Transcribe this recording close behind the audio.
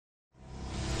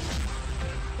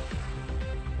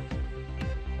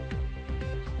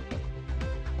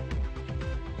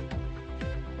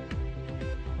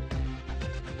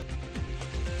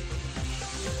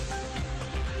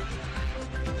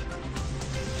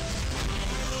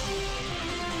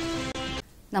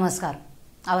नमस्कार.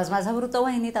 आवाज माझा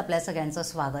वृत्तवाहिनीत आपल्या सगळ्यांचं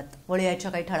स्वागत.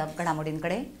 वळूयाच्या काही ठळक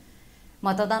घडामोडींकडे.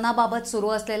 मतदानाबाबत सुरू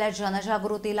असलेल्या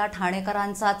जनजागृतीला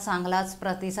ठाणेकरांचा चांगलाच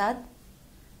प्रतिसाद.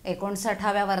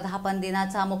 59व्या वर्धापन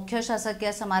दिनाचा मुख्य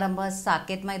शासकीय समारंभ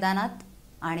साकेत मैदानात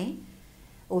आणि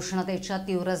उष्णतेच्या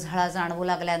तीव्र झळा जाणवू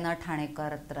लागल्यानं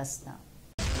ठाणेकर त्रस्त.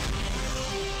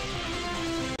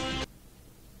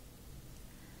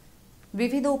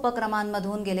 विविध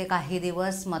उपक्रमांमधून गेले काही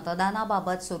दिवस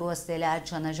मतदानाबाबत सुरू असलेल्या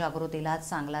जनजागृतीला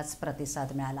चांगलाच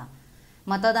प्रतिसाद मिळाला.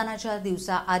 मतदानाच्या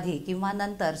दिवसाआधी किंवा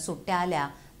नंतर सुट्ट्या आल्या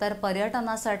तर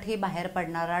पर्यटनासाठी बाहेर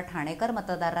पडणारा ठाणेकर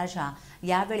मतदार राजा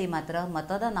यावेळी मात्र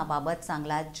मतदानाबाबत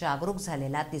चांगला जागरूक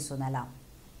झालेला दिसून आला.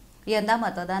 यंदा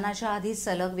मतदानाच्या आधी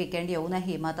सलग वीकेंड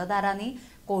येऊनही मतदारांनी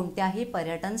कोणत्याही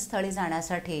पर्यटन स्थळी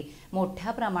जाण्यासाठी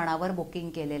मोठ्या प्रमाणावर बुकिंग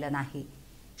केलेलं नाही.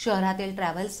 शहरातील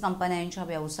ट्रॅव्हल्स कंपन्यांच्या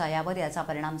व्यवसायावर याचा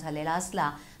परिणाम झालेला असला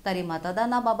तरी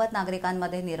मतदानाबाबत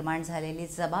नागरिकांमध्ये निर्माण झालेली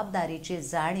जबाबदारीची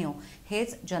जाणीव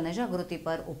हेच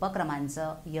जनजागृतीपर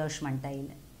उपक्रमांचं यश म्हणता येईल.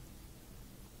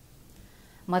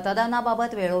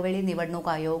 मतदानाबाबत वेळोवेळी निवडणूक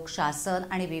आयोग, शासन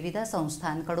आणि विविध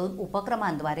संस्थांकडून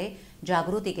उपक्रमांद्वारे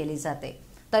जागृती केली जाते.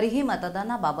 तरीही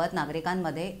मतदानाबाबत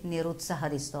नागरिकांमध्ये निरुत्साह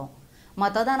दिसतो.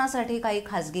 मतदानासाठी काही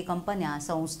खासगी कंपन्या,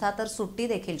 संस्था तर सुट्टी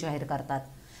देखील जाहीर करतात.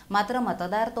 मात्र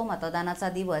मतदार तो मतदानाचा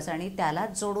दिवस आणि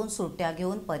त्यालाच जोडून सुट्ट्या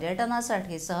घेऊन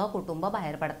पर्यटनासाठी सहकुटुंब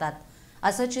बाहेर पडतात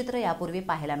असं चित्र यापूर्वी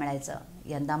पाहायला मिळायचं.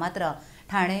 यंदा मात्र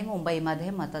ठाणे, मुंबईमध्ये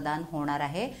मतदान होणार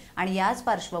आहे आणि याच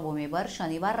पार्श्वभूमीवर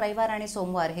शनिवार, रविवार आणि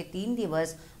सोमवार हे 3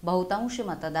 दिवस बहुतांशी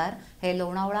मतदार हे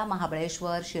लोणावळा,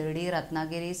 महाबळेश्वर, शिर्डी,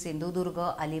 रत्नागिरी, सिंधुदुर्ग,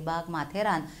 अलिबाग,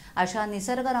 माथेरान अशा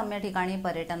निसर्गरम्य ठिकाणी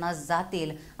पर्यटनास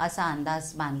जातील असा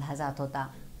अंदाज बांधला जात होता.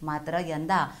 मात्र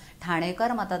यंदा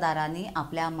ठाणेकर मतदारांनी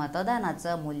आपल्या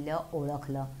मतदानाचं मूल्य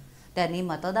ओळखलं. त्यांनी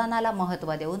मतदानाला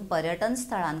महत्त्व देऊन पर्यटन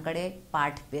स्थळांकडे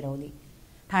पाठ फिरवली.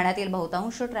 ठाण्यातील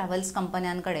बहुतांश ट्रॅव्हल्स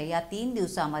कंपन्यांकडे या 3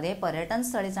 दिवसांमध्ये पर्यटन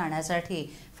स्थळी जाण्यासाठी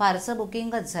फारसं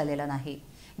बुकिंगच झालेलं नाही.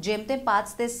 जेमतेम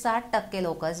 5 ते 60%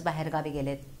 लोकच बाहेरगावी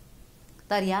गेलेत.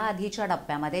 तर या आधीच्या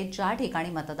टप्प्यामध्ये ज्या ठिकाणी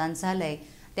मतदान झालंय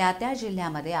त्या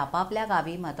जिल्ह्यामध्ये आपापल्या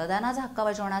गावी मतदानाचा हक्क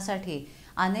बजावण्यासाठी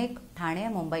अनेक ठाणे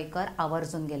मुंबईकर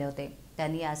आवर्जून गेले होते.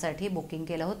 त्यांनी यासाठी बुकिंग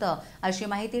केलं होतं अशी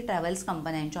माहिती ट्रॅव्हल्स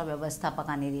कंपन्यांच्या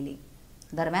व्यवस्थापकांनी दिली.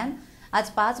 दरम्यान आज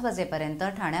 5 वाजेपर्यंत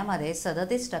ठाण्यामध्ये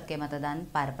 37% मतदान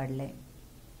पार पडले.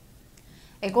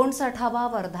 59व्या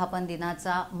वर्धापन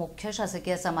दिनाचा मुख्य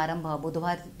शासकीय समारंभ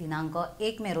बुधवार दिनांक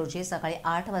 1 मे रोजी सकाळी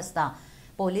 8 वाजता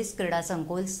पोलीस क्रीडा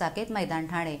संकुल, साकेत मैदान,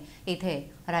 ठाणे इथे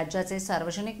राज्याचे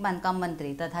सार्वजनिक बांधकाम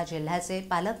मंत्री तथा जिल्ह्याचे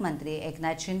पालकमंत्री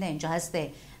एकनाथ शिंदे यांच्या हस्ते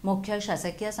मुख्य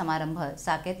शासकीय समारंभ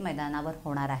साकेत मैदानावर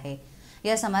होणार आहे.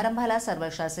 या समारंभाला सर्व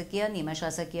शासकीय,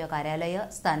 निमशासकीय कार्यालय,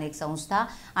 स्थानिक संस्था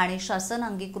आणि शासन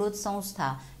अंगीकृत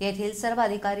संस्था येथील सर्व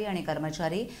अधिकारी आणि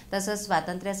कर्मचारी तसंच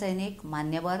स्वातंत्र्य सैनिक,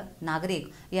 मान्यवर,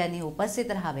 नागरिक यांनी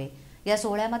उपस्थित राहावे. या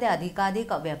सोहळ्यामध्ये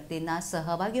अधिकाधिक व्यक्तींना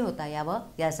सहभागी होता यावं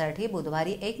यासाठी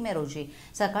बुधवारी 1 मे रोजी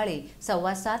सकाळी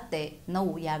 7:15 ते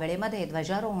 9 या वेळेमध्ये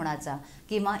ध्वजारोहणाचा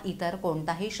किंवा इतर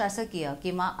कोणताही शासकीय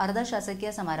किंवा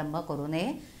अर्धशासकीय समारंभ करू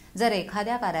नये. जर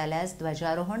एखाद्या कार्यालयास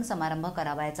ध्वजारोहण समारंभ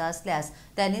करावायचा असल्यास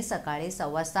त्यांनी सकाळी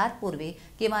 7:15 पूर्वी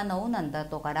किंवा 9 नंतर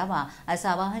तो करावा असं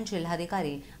आवाहन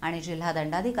जिल्हाधिकारी आणि जिल्हा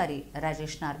दंडाधिकारी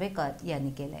राजेश नार्वेकर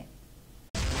यांनी केलंय.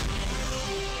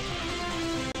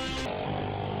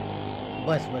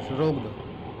 बस रोक दो.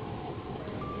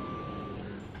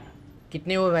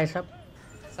 कितने हुए भाई साहब?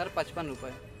 सर 55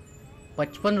 रुपये.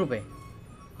 55 रुपये?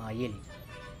 हाँ ये लीजिए.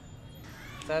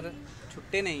 सर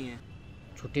छुट्टे नहीं हैं.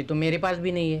 छुट्टी तो मेरे पास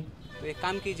भी नहीं है. तो एक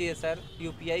काम कीजिए सर,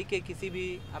 यूपीआई के किसी भी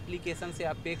एप्लीकेशन से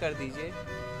आप पे कर दीजिए.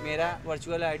 मेरा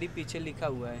वर्चुअल आईडी पीछे लिखा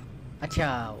हुआ है. अच्छा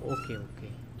ओके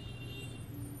ओके.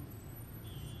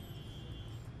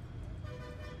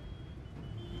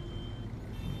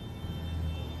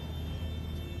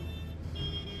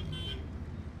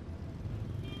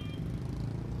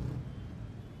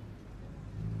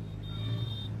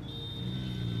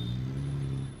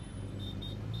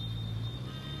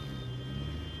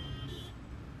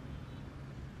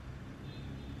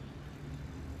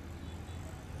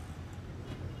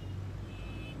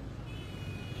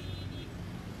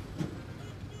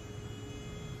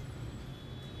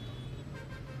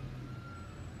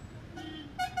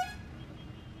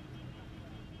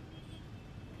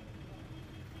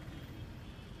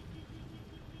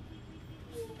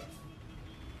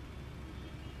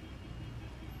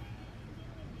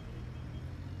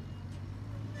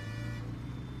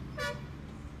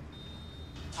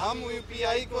 हम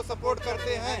यूपीआई को सपोर्ट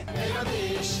करते हैं. मेरा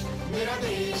देश, मेरा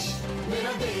देश,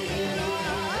 मेरा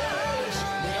देश,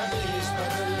 मेरा देश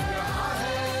बदल रहा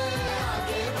है,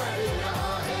 आगे बढ़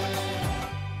रहा है.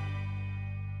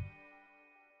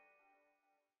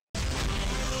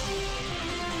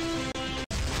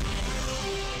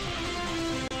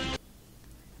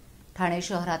 ठाणे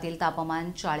शहरातील तापमान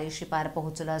 40 पार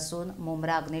पोहोचलं असून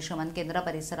मुंब्रा अग्निशमन केंद्र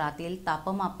परिसरातील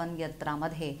तापमापन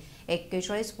यंत्रामध्ये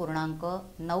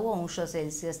 41.9 अंश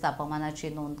सेल्सिअस तापमानाची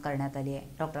नोंद करण्यात आली आहे.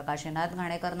 डॉक्टर काशीनाथ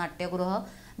घाणेकर नाट्यगृह,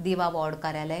 दिवा वॉर्ड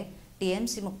कार्यालय,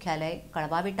 टीएमसी मुख्यालय,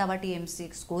 कळवा विटावा टीएमसी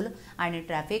स्कूल आणि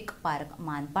ट्रॅफिक पार्क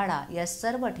मानपाडा या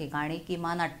सर्व ठिकाणी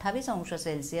किमान 28 अंश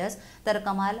सेल्सिअस तर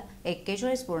कमाल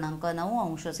 41.9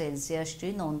 अंश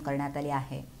सेल्सिअसची नोंद करण्यात आली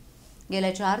आहे.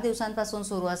 गेल्या 4 दिवसांपासून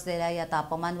सुरू असलेल्या या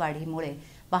तापमान वाढीमुळे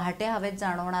पहाटे हवेत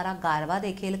जाणवणारा गारवा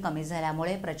देखील कमी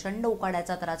झाल्यामुळे प्रचंड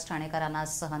उकाड्याचा त्रास ठाणेकरांना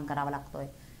सहन करावा लागतोय.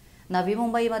 नवी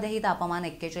मुंबईमध्येही तापमान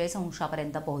 41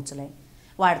 अंशापर्यंत पोहोचले.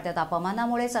 वाढत्या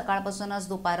तापमानामुळे सकाळपासूनच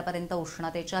दुपारपर्यंत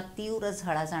उष्णतेच्या तीव्र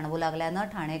झळा जाणवू लागल्यानं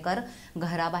ठाणेकर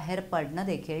घराबाहेर पडणं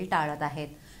देखील टाळत आहेत.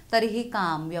 तरीही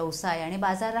काम, व्यवसाय आणि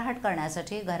बाजाररहाट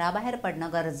करण्यासाठी घराबाहेर पडणं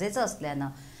गरजेचं असल्यानं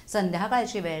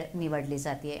संध्याकाळची वेळ निवडली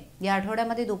जाते. या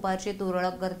आठवड्यामध्ये दुपारची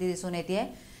तुरळक गर्दी दिसून येते.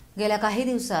 गेल्या काही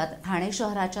दिवसात ठाणे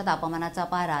शहराच्या तापमानाचा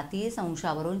पारा 30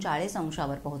 अंशावरून 40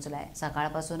 अंशावर पोहोचलाय.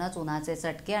 सकाळपासूनच उन्हाचे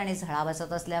चटके आणि झळा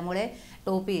बसत असल्यामुळे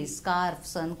टोपी, स्कार्फ,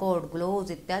 सनकोट,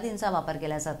 ग्लोव्ज इत्यादींचा वापर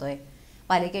केला जातोय.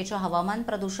 पालिकेच्या हवामान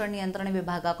प्रदूषण नियंत्रण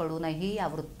विभागाकडूनही या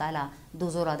वृत्ताला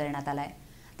दुजोरा देण्यात आलाय.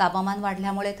 तापमान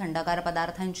वाढल्यामुळे थंडगार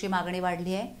पदार्थांची मागणी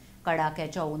वाढली आहे.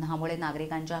 कडाक्याच्या उन्हामुळे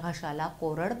नागरिकांच्या घशाला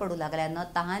कोरड पडू लागल्यानं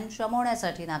तहान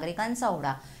शमवण्यासाठी नागरिकांचा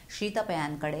ओढा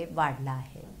शीतपेयांकडे वाढला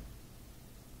आहे.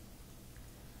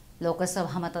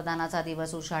 लोकसभा मतदानाचा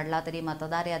दिवस उजाडला तरी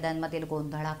मतदार याद्यांमधील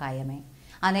गोंधळा कायम आहे.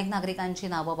 अनेक नागरिकांची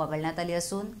नावं वगळण्यात आली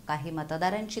असून काही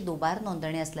मतदारांची दुबार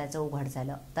नोंदणी असल्याचं उघड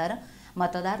झालं. तर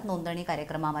मतदार नोंदणी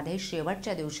कार्यक्रमामध्ये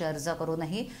शेवटच्या दिवशी अर्ज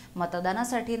करूनही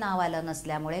मतदानासाठी नाव आलं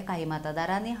नसल्यामुळे काही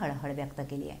मतदारांनी हळहळ व्यक्त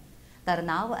केली आहे. तर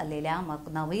नाव आलेल्या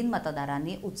नवीन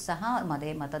मतदारांनी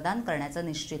उत्साहामध्ये मतदान करण्याचं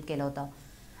निश्चित केलं होतं.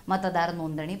 मतदार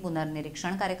नोंदणी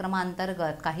पुनर्निरीक्षण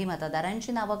कार्यक्रमाअंतर्गत काही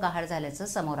मतदारांची नावं गहाळ झाल्याचं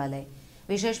समोर आलंय.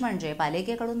 विशेष म्हणजे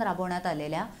पालिकेकडून राबवण्यात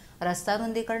आलेल्या रस्ता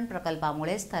रुंदीकरण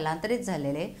प्रकल्पामुळे स्थलांतरित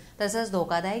झालेले तसंच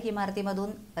धोकादायक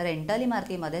इमारतीमधून रेंटल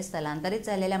इमारतीमध्ये स्थलांतरित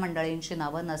झालेल्या मंडळींची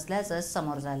नावं नसल्याचं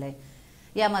समोर झालंय.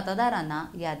 या मतदारांना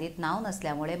यादीत नाव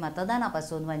नसल्यामुळे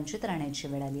मतदानापासून वंचित राहण्याची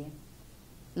वेळ आली आहे.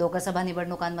 लोकसभा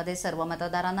निवडणुकांमध्ये सर्व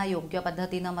मतदारांना योग्य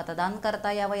पद्धतीनं मतदान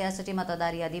करता यावं यासाठी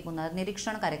मतदार यादी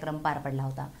पुनर्निरीक्षण कार्यक्रम पार पडला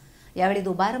होता. यावेळी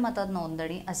दुबार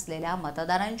नोंदणी असलेल्या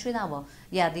मतदारांची नावं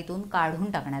यादीतून काढून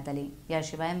टाकण्यात आली.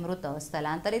 याशिवाय मृत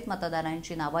स्थलांतरित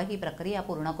मतदारांची नावं ही प्रक्रिया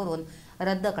पूर्ण करून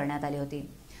रद्द करण्यात आली होती.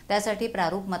 त्यासाठी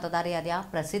प्रारूप मतदार याद्या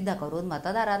प्रसिद्ध करून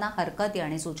मतदारांना हरकती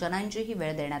आणि सूचनांचीही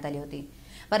वेळ देण्यात आली होती.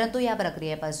 परंतु या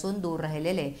प्रक्रियेपासून दूर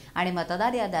राहिलेले आणि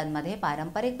मतदार याद्यांमध्ये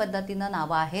पारंपरिक पद्धतीनं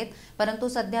नावं आहेत, परंतु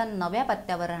सध्या नव्या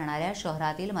पत्त्यावर राहणाऱ्या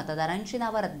शहरातील मतदारांची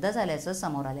नावं रद्द झाल्याचं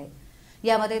समोर आलंय.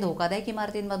 यामध्ये धोकादायक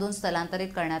इमारतींमधून स्थलांतरित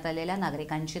करण्यात आलेल्या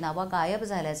नागरिकांची नावं गायब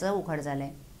झाल्याचं उघड झालंय.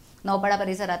 नौपाडा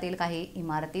परिसरातील काही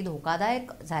इमारती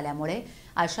धोकादायक झाल्यामुळे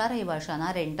अशा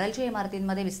रहिवाशांना रेंटलच्या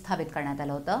इमारतींमध्ये विस्थापित करण्यात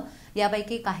आलं होतं.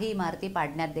 यापैकी काही इमारती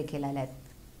पाडण्यात देखील आल्या आहेत.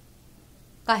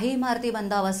 काही इमारती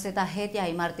बंद अवस्थेत आहेत. या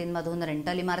इमारतींमधून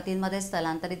रेंटल इमारतींमध्ये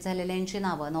स्थलांतरित झालेल्यांची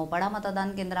नावं नौपाडा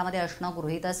मतदान केंद्रामध्ये असणं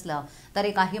गृहीत असलं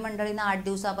तरी काही मंडळींना 8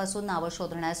 दिवसापासून नावं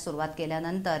शोधण्यास सुरुवात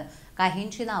केल्यानंतर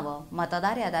काहींची नावं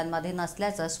मतदार याद्यांमध्ये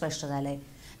नसल्याचं स्पष्ट झालंय.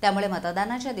 त्यामुळे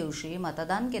मतदानाच्या दिवशी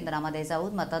मतदान केंद्रामध्ये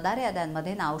जाऊन मतदार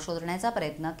याद्यांमध्ये नाव शोधण्याचा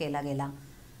प्रयत्न केला गेला.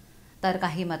 तर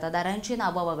काही मतदारांची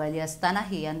नावं वगळली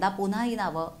असतानाही यंदा पुन्हा ही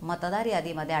नावं मतदार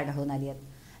यादीमध्ये आढळून आली आहेत.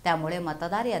 त्यामुळे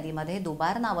मतदार यादीमध्ये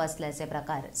दुबार नावं असल्याचे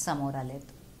प्रकार समोर आलेत.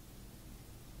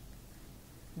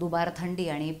 दुबार थंडी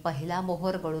आणि पहिला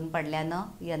मोहोर गळून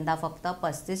पडल्यानं यंदा फक्त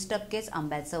 35%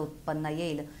 आंब्याचं उत्पन्न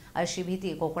येईल अशी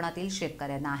भीती कोकणातील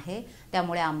शेतकऱ्यांना आहे.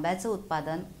 त्यामुळे आंब्याचं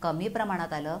उत्पादन कमी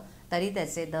प्रमाणात आलं तरी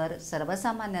त्याचे दर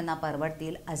सर्वसामान्यांना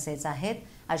परवडतील असेच आहेत,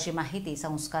 अशी माहिती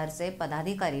संस्कारचे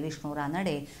पदाधिकारी विष्णू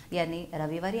रानडे यांनी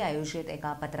रविवारी आयोजित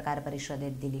एका पत्रकार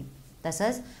परिषदेत दिली.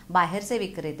 तसंच बाहेरचे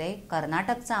विक्रेते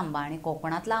कर्नाटकचा आंबा आणि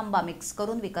कोकणातला आंबा मिक्स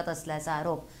करून विकत असल्याचा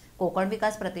आरोप कोकण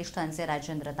विकास प्रतिष्ठानचे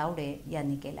राजेंद्र तावडे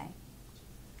यांनी केलाय.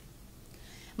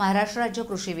 महाराष्ट्र राज्य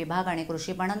कृषी विभाग आणि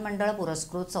कृषी पणन मंडळ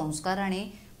पुरस्कृत संस्कार आणि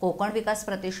कोकण विकास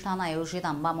प्रतिष्ठान आयोजित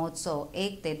आंबा महोत्सव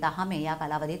 1 ते 10 मे या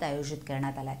कालावधीत आयोजित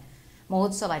करण्यात आलाय.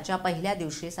 महोत्सवाच्या पहिल्या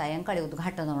दिवशी सायंकाळी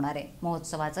उद्घाटन होणार आहे.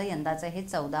 महोत्सवाचं यंदाचं हे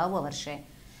 14वं वर्ष आहे.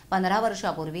 15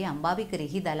 वर्षापूर्वी आंबा विक्री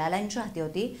ही दलालांच्या हाती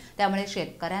होती. त्यामुळे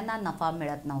शेतकऱ्यांना नफा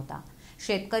मिळत नव्हता.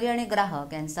 शेतकरी आणि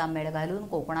ग्राहक यांचा मेळ घालून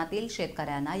कोकणातील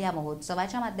शेतकऱ्यांना या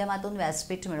महोत्सवाच्या माध्यमातून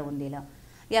व्यासपीठ मिळवून दिलं.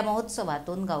 या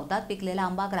महोत्सवातून गवतात पिकलेला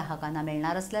आंबा ग्राहकांना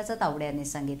मिळणार असल्याचं तावडे यांनी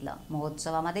सांगितलं.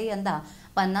 महोत्सवामध्ये यंदा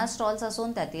 50 स्टॉल्स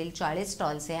असून त्यातील 40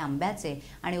 स्टॉल्स हे आंब्याचे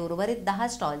आणि उर्वरित 10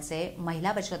 स्टॉल्स हे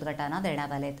महिला बचत गटांना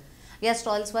देण्यात आलेत. या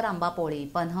स्टॉल्सवर आंबा पोळी,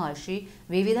 पन्ह अशी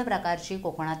विविध प्रकारची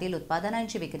कोकणातील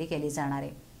उत्पादनांची विक्री केली जाणार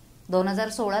आहे.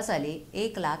 2016 साली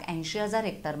 1,80,000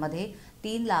 हेक्टरमध्ये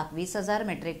 3,20,000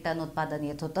 मेट्रिक टन उत्पादन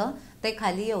येत होतं. ते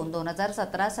खाली येऊन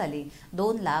 2017 साली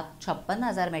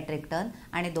 2,56,000 मेट्रिक टन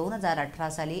आणि 2018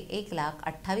 साली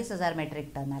 1,28,000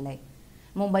 मेट्रिक टन आलंय.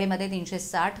 मुंबईमध्ये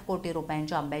 360 कोटी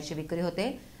रुपयांच्या आंब्याची विक्री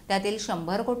होते. त्यातील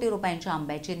 100 कोटी रुपयांच्या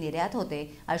आंब्याची निर्यात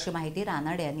होते, अशी माहिती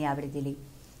रानडे यांनी यावेळी दिली.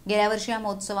 गेल्या वर्षी या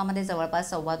महोत्सवामध्ये जवळपास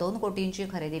 2.25 कोटींची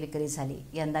खरेदी विक्री झाली.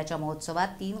 यंदाच्या महोत्सवात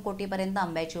 3 कोटीपर्यंत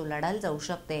आंब्याची उलाढाल जाऊ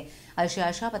शकते, अशी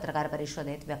आशा पत्रकार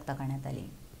परिषदेत व्यक्त करण्यात आली.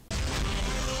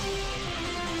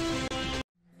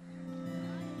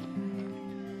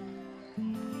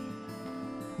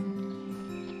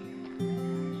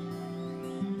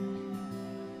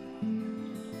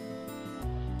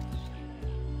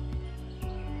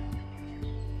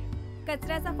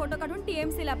 कचऱ्याचा फोटो काढून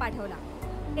TMC ला पाठवला.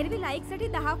 एरवी लाईकसाठी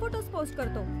 10 फोटोज पोस्ट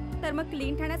करतो, तर मग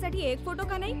क्लीन ठाण्यासाठी 1 फोटो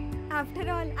का नाही? After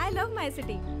all I love my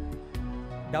city.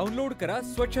 Download करा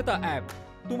स्वच्छता ॲप.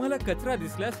 तुम्हाला कचरा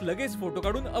दिसल्यास लगेच फोटो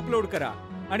काढून अपलोड करा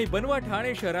आणि बनवा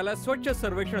ठाणे शहराला स्वच्छ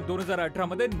सर्वेक्षण 2018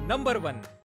 मध्ये नंबर 1.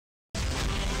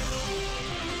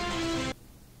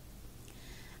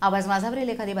 आवाज माझावरील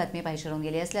एखादी बातमी पाहिजे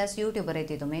गेली असल्यास यूट्यूबवर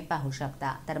येथे तुम्ही पाहू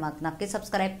शकता. तर मग नक्की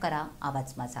सबस्क्राईब करा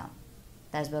आवाज माझा.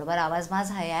 त्याचबरोबर आवाज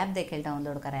माझा हे ॲप देखील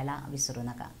डाउनलोड करायला विसरू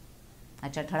नका.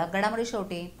 आजच्या ठळक घडामोडी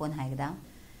शेवटी पुन्हा एकदा,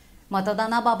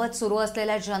 मतदानाबाबत सुरू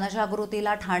असलेल्या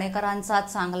जनजागृतीला ठाणेकरांचा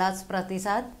चांगलाच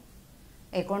प्रतिसाद.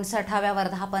 59व्या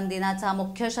वर्धापन दिनाचा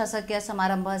मुख्य शासकीय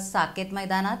समारंभ साकेत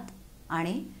मैदानात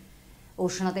आणि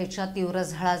उष्णतेच्या तीव्र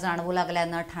झळा जाणवू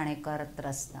लागल्यानं ठाणेकर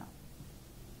त्रस्त.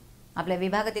 आपल्या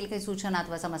विभागातील काही सूचना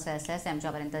अथवा समस्या असल्यास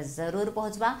आमच्यापर्यंत जरूर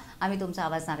पोहोचवा. आम्ही तुमचा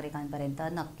आवाज नागरिकांपर्यंत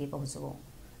नक्की पोहोचवू.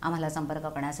 आम्हाला संपर्क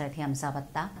करण्यासाठी आमचा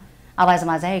पत्ता आवाज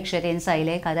माझा 103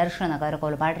 साईलेक आदर्श नगर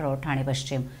कोलपाड रोड ठाणे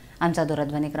पश्चिम. आमचा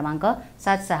दूरध्वनी क्रमांक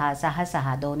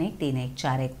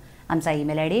 7666213141. आमचा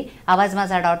ईमेल ID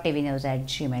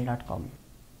awazmaza.tvnews@gmail.com.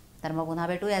 तर मग पुन्हा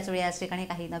भेटू याच वेळी याच ठिकाणी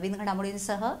काही नवीन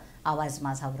घडामोडींसह आवाज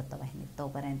माझा वृत्तवाहिनी.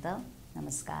 तोपर्यंत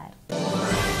नमस्कार.